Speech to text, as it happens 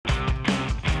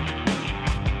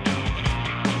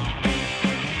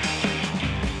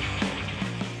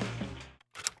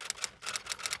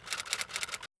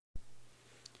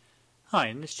Hi,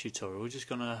 in this tutorial we're just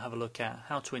going to have a look at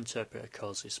how to interpret a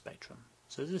COSY spectrum.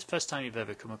 So this is the first time you've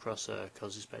ever come across a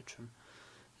COSY spectrum.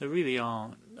 There really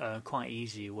are quite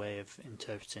easy way of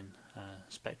interpreting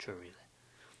spectra really.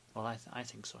 Well, I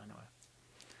think so anyway.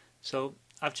 So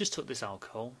I've just took this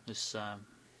alcohol, this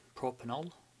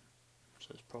propanol, so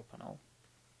it's propanol,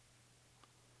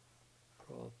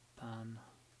 or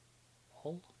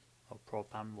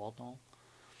propanol,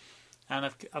 and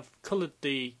I've coloured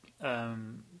the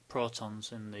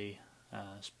protons in the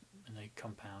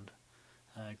compound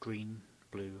green,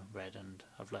 blue, red, and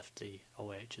I've left the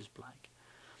OH as black.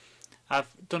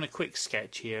 I've done a quick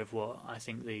sketch here of what I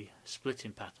think the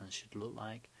splitting patterns should look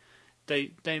like.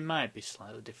 They might be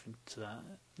slightly different to that,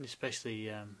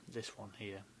 especially this one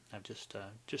here. I've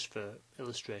just for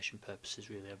illustration purposes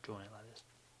really I've drawn it like this.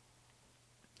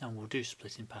 And we'll do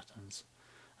splitting patterns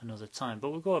another time,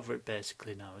 but we'll go over it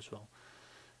basically now as well.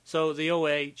 So the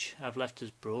OH I've left as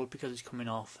broad because it's coming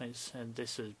off. This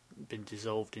has been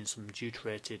dissolved in some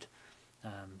deuterated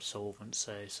solvent,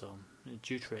 say some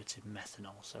deuterated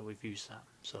methanol. So we've used that.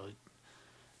 So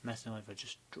methanol, if I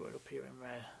just draw it up here in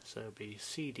red, so it'll be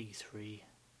CD3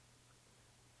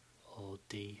 or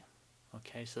D.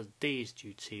 Okay, so D is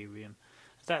deuterium.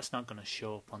 That's not going to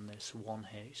show up on this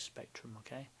 1H spectrum.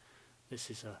 Okay,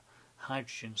 this is a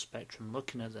hydrogen spectrum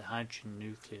looking at the hydrogen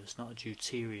nucleus, not a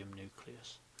deuterium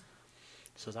nucleus.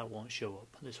 So that won't show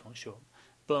up, this won't show up.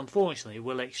 But unfortunately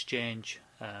we'll exchange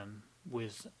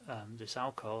with this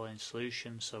alcohol in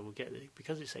solution, so we'll get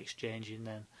because it's exchanging,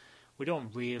 then we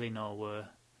don't really know where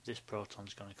this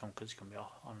proton's going to come because it's going to be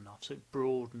on and off, so it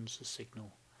broadens the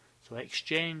signal. So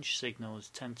exchange signals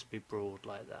tend to be broad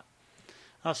like that.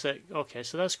 Okay,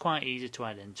 so that's quite easy to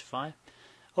identify.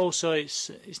 Also,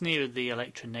 it's near the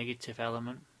electronegative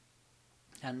element,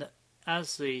 and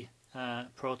as the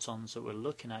protons that we're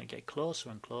looking at get closer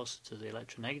and closer to the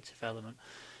electronegative element,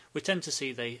 we tend to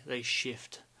see they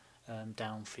shift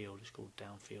downfield. It's called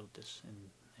downfield. This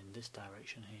in this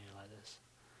direction here, like this.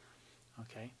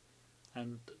 Okay,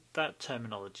 and that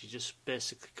terminology just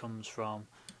basically comes from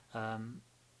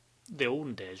the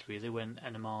olden days, really, when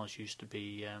NMRs used to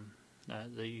be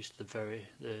they used to vary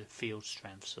the field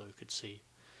strength, so you could see.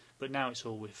 But now it's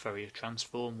all with Fourier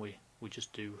transform. We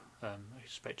just do a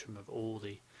spectrum of all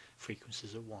the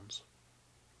frequencies at once.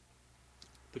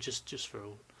 But just for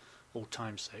all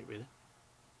time's sake, really.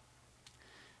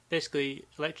 Basically,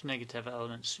 electronegative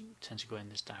elements tend to go in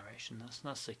this direction.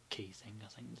 That's the key thing, I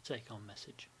think, the take-home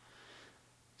message.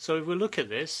 So if we look at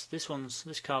this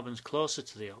carbon's closer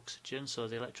to the oxygen, so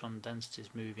the electron density is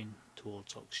moving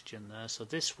towards oxygen there. So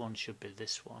this one should be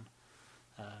this one.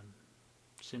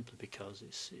 Simply because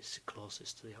it's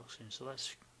closest to the oxygen. So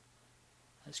let's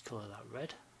colour that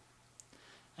red.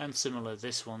 And similar,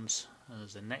 this one's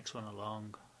there's the next one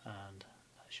along, and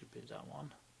that should be that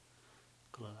one.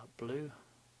 Colour that blue.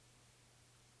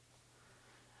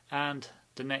 And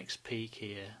the next peak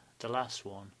here, the last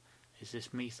one, is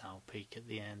this methyl peak at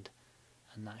the end,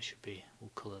 and that should be,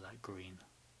 we'll colour that green.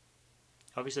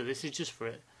 Obviously this is just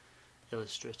for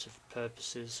illustrative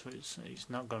purposes, it's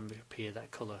not going to appear that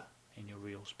colour in your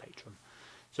real spectrum.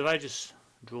 So if I just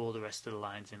draw the rest of the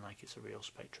lines in like it's a real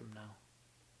spectrum now.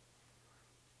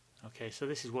 Okay, so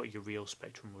this is what your real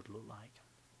spectrum would look like.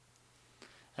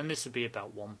 And this would be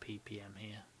about 1 ppm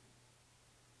here.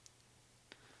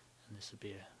 And this would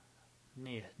be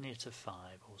near to 5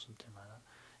 or something like that.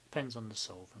 Depends on the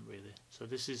solvent really. So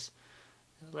this is,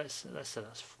 let's say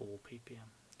that's 4 ppm.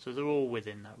 So they're all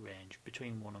within that range,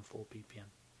 between 1 and 4 ppm.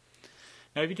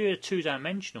 Now if you do a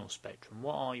two-dimensional spectrum,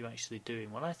 what are you actually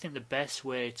doing? Well, I think the best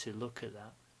way to look at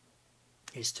that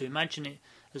is to imagine it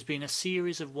as being a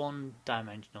series of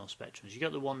one-dimensional spectrums. You've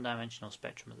got the one-dimensional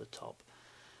spectrum at the top,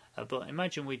 but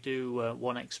imagine we do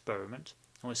one experiment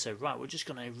and we say, right, we're just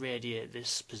going to irradiate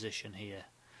this position here,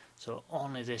 so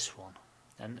only this one,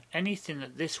 and anything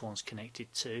that this one's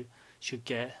connected to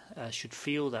should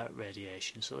feel that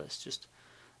radiation. So let's just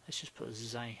put a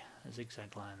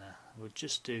zigzag line there. We'll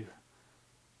just do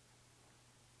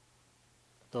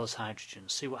those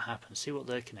hydrogens, see what happens, see what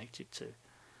they're connected to.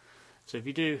 So if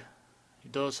you do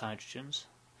those hydrogens,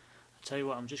 I'll tell you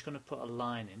what, I'm just going to put a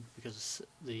line in because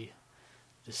the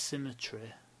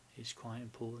symmetry is quite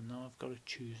important. Now I've got to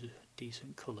choose a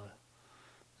decent colour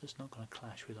that's not going to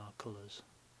clash with our colours.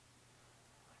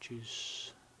 I'll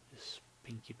choose this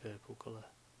pinky purple colour.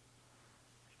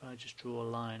 If I just draw a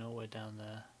line all the way down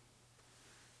there.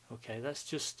 Okay, that's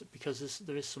just because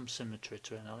there is some symmetry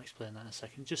to it, and I'll explain that in a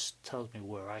second. It just tells me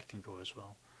where I can go as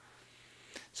well.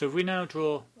 So if we now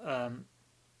draw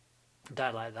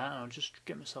that like that, I'll just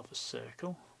get myself a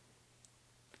circle,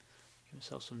 give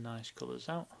myself some nice colours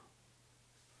out,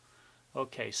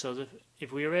 Okay, so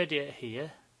if we irradiate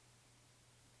here,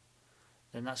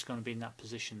 then that's going to be in that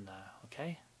position there,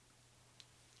 okay?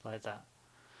 Like that.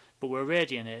 But we're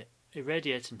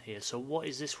irradiating here, so what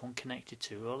is this one connected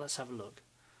to? Well, let's have a look.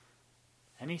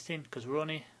 Anything, because we're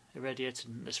only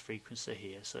irradiating this frequency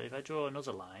here, so if I draw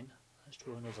another line, let's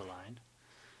draw another line,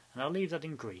 and I'll leave that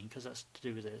in green because that's to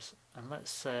do with this, and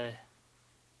let's say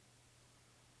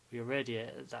we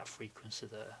irradiate at that frequency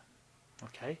there,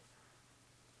 okay?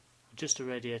 We're just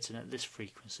irradiating at this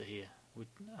frequency here.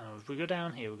 If we go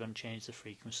down here, we're going to change the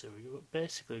frequency. We're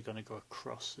basically going to go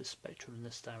across this spectrum in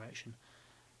this direction,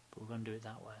 but we're going to do it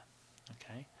that way,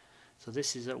 okay? So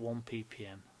this is at 1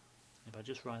 ppm. If I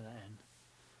just write that in,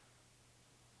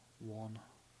 1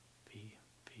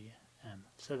 ppm,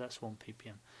 so that's 1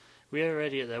 ppm. We're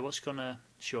already there. What's going to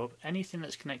show up? Anything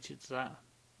that's connected to that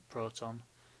proton,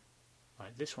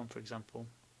 like this one for example,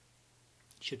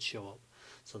 should show up.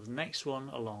 So the next one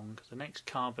along, the next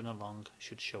carbon along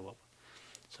should show up.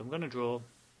 So I'm going to draw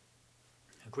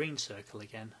a green circle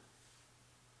again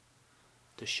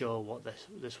to show what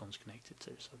this one's connected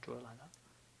to. So I'll draw it like that.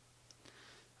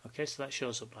 Okay, so that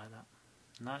shows up like that.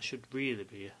 And that should really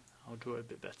be, I'll draw it a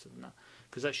bit better than that,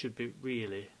 because that should be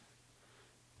really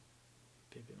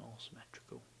be a bit more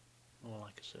symmetrical, more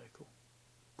like a circle.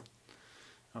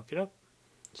 Okay,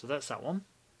 so that's that one.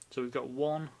 So we've got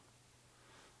one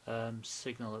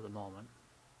signal at the moment.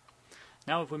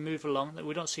 Now if we move along,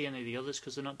 we don't see any of the others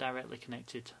because they're not directly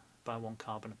connected by one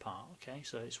carbon apart. Okay,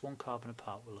 so it's one carbon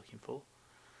apart we're looking for.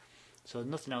 So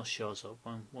nothing else shows up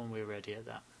when we irradiate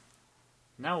that.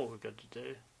 Now what we've got to do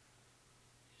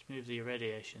is move the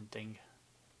irradiation thing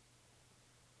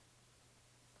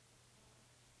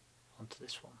onto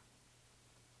this one.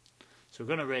 So we're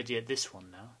going to radiate this one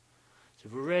now. So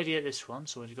if we radiate this one,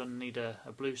 so we're going to need a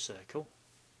blue circle.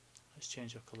 Let's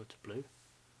change our colour to blue.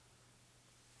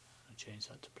 I'll change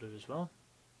that to blue as well.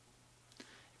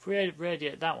 If we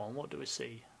radiate that one, what do we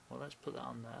see? Well, let's put that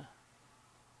on there.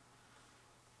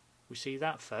 We see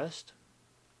that first,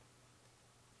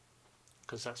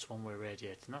 because that's the one we're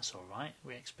radiating. That's alright,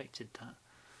 we expected that.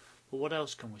 But what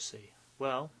else can we see?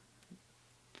 Well,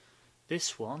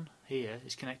 this one here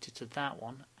is connected to that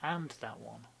one and that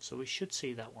one. So we should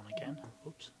see that one again.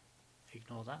 Oops,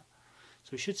 ignore that.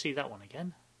 So we should see that one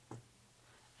again.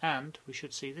 And we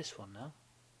should see this one now.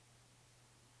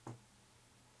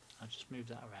 I'll just move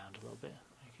that around a little bit,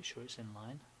 making sure it's in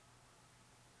line.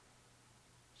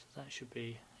 So that should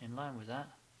be in line with that.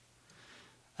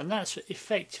 And that's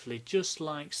effectively just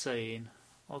like saying,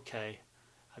 okay,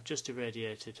 I've just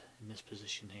irradiated in this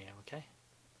position here, okay?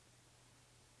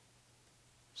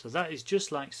 So that is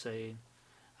just like saying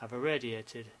I've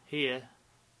irradiated here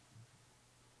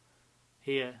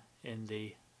in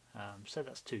the, say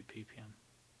that's 2 ppm.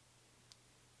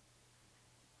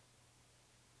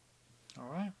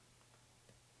 Alright,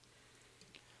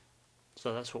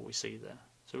 so that's what we see there.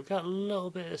 So we've got a little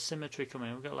bit of symmetry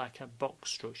coming. We've got like a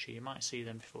box structure. You might see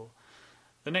them before.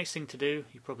 The next thing to do,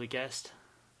 you probably guessed,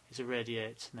 is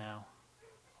irradiate now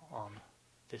on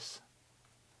this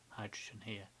hydrogen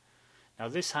here. Now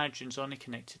this hydrogen's only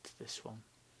connected to this one.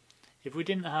 If we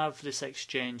didn't have this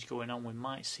exchange going on, we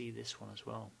might see this one as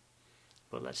well.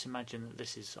 But let's imagine that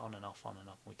this is on and off,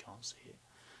 we can't see it.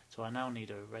 So I now need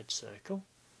a red circle.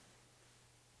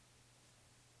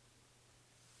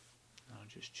 I'll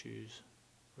just choose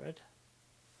red.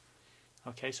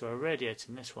 Okay, so we're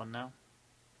irradiating this one now.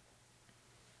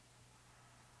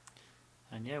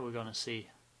 And yeah, we're going to see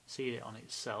it on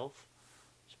itself.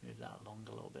 Just move that along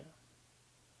a little bit.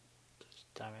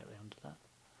 Just directly under that.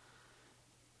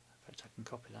 In fact, I can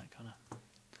copy that, kind of.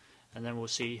 And then we'll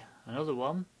see another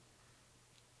one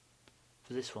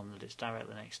for this one that it's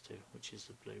directly next to, which is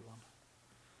the blue one.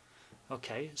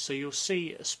 Okay, so you'll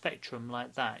see a spectrum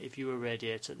like that if you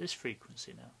irradiate at this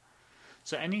frequency now.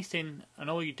 So anything, and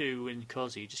all you do in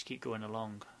COSY, you just keep going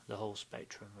along the whole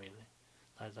spectrum, really,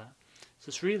 like that. So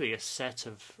it's really a set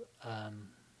of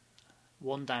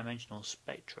one-dimensional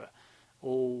spectra,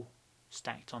 all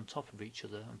stacked on top of each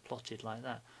other and plotted like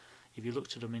that. If you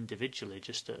looked at them individually,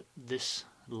 just at this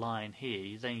line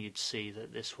here, then you'd see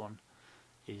that this one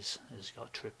has got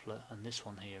a triplet, and this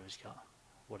one here has got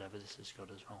whatever this has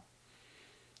got as well.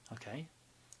 Okay,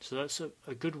 so that's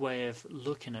a good way of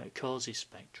looking at COSY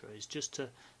spectra, is just to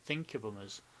think of them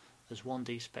as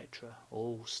 1D spectra,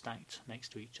 all stacked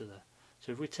next to each other.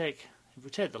 So if we take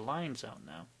the lines out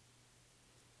now,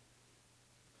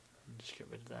 just get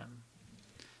rid of them,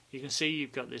 you can see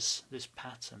you've got this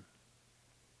pattern.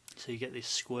 So you get this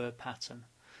square pattern,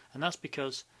 and that's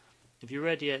because if you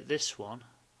radiate this one,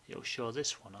 it'll show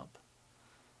this one up,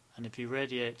 and if you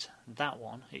radiate that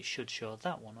one, it should show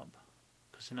that one up.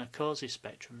 because in a COSY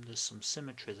spectrum there's some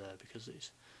symmetry there because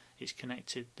it's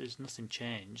connected, there's nothing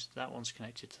changed, that one's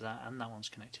connected to that and that one's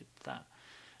connected to that.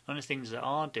 The only things that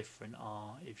are different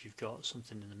are if you've got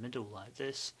something in the middle like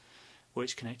this, where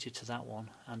it's connected to that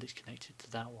one and it's connected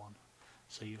to that one,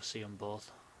 so you'll see on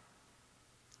both.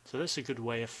 So that's a good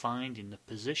way of finding the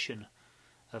position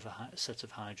of a set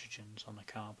of hydrogens on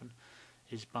a carbon,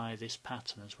 is by this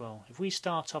pattern as well. If we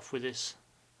start off with this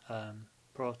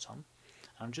proton,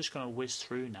 I'm just going to whiz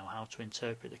through now how to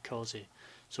interpret the COSY.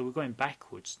 So we're going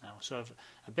backwards now. So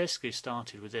I basically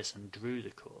started with this and drew the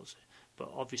COSY,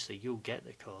 but obviously you'll get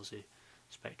the COSY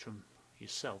spectrum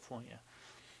yourself, won't you?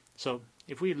 So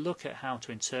if we look at how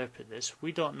to interpret this,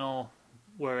 we don't know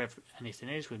where anything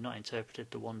is. We've not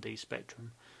interpreted the 1D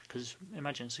spectrum, because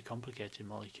imagine it's a complicated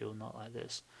molecule, not like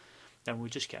this. Then we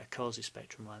just get a COSY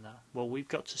spectrum like that. Well, we've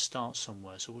got to start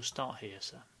somewhere, so we'll start here,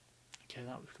 so okay,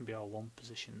 that can be our one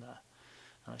position there.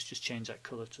 And let's just change that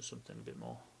colour to something a bit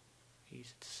more easy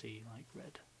to see, like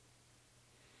red.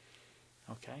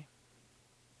 Okay.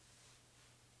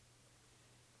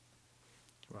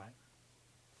 Right.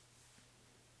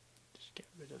 Just get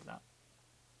rid of that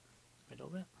middle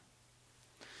bit.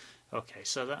 Okay,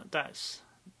 so that's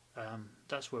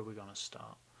where we're going to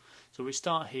start. So we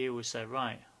start here, we say,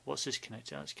 right, what's this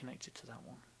connected? That's connected to that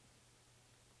one.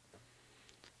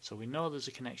 So we know there's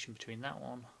a connection between that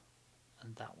one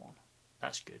and that one.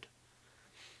 That's good.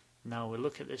 Now we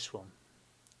look at this one,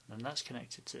 and that's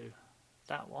connected to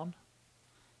that one,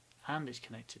 and it's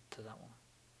connected to that one.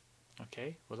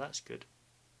 Okay, well that's good,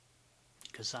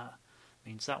 because that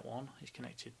means that one is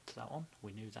connected to that one.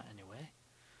 We knew that anyway,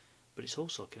 but it's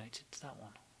also connected to that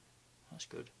one. That's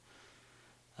good.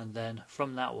 And then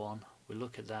from that one we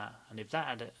look at that, and if that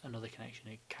had another connection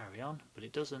it'd carry on, but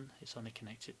it doesn't. It's only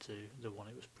connected to the one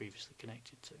it was previously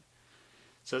connected to.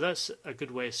 So that's a good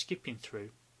way of skipping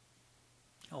through.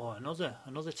 Or another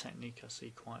technique I see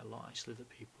quite a lot actually that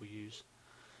people use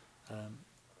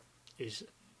is,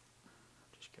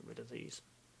 just get rid of these,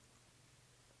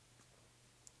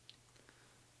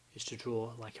 is to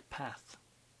draw like a path.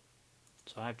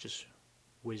 So I've just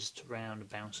whizzed around,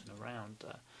 bouncing around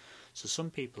there. So some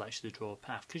people actually draw a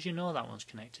path, because you know that one's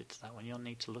connected to that one. You'll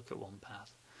need to look at one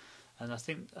path, and I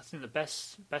think the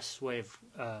best way of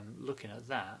looking at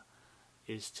that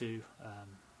is to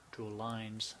draw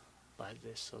lines like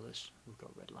this. So we've got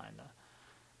a red line there.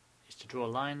 Is to draw a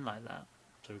line like that.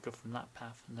 So we go from that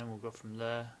path, and then we'll go from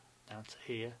there down to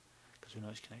here, because we know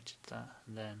it's connected to that,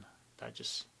 and then that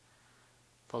just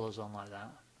follows on like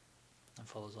that, and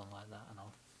follows on like that, and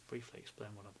I'll briefly explain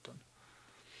what I've done.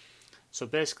 So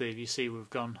basically, if you see, we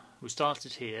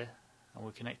started here and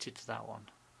we're connected to that one.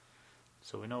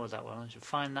 So we know where that one is. We'll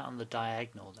find that on the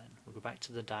diagonal then. We'll go back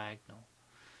to the diagonal.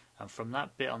 And from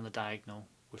that bit on the diagonal,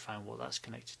 we find what that's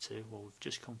connected to. Well, we've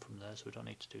just come from there, so we don't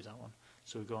need to do that one.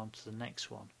 So we go on to the next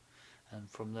one. And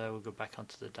from there, we'll go back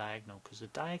onto the diagonal, because the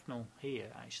diagonal here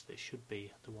actually should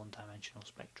be the one-dimensional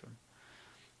spectrum.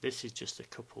 This is just a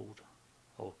coupled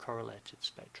or correlated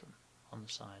spectrum on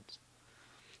the sides.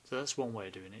 So that's one way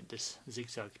of doing it, this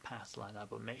zigzag path like that,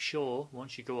 but make sure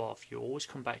once you go off you always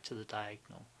come back to the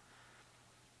diagonal.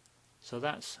 So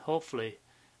that's hopefully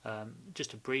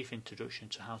just a brief introduction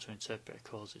to how to interpret a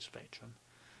COSY spectrum.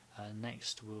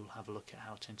 Next we'll have a look at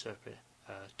how to interpret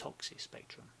a TOCSY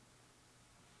spectrum.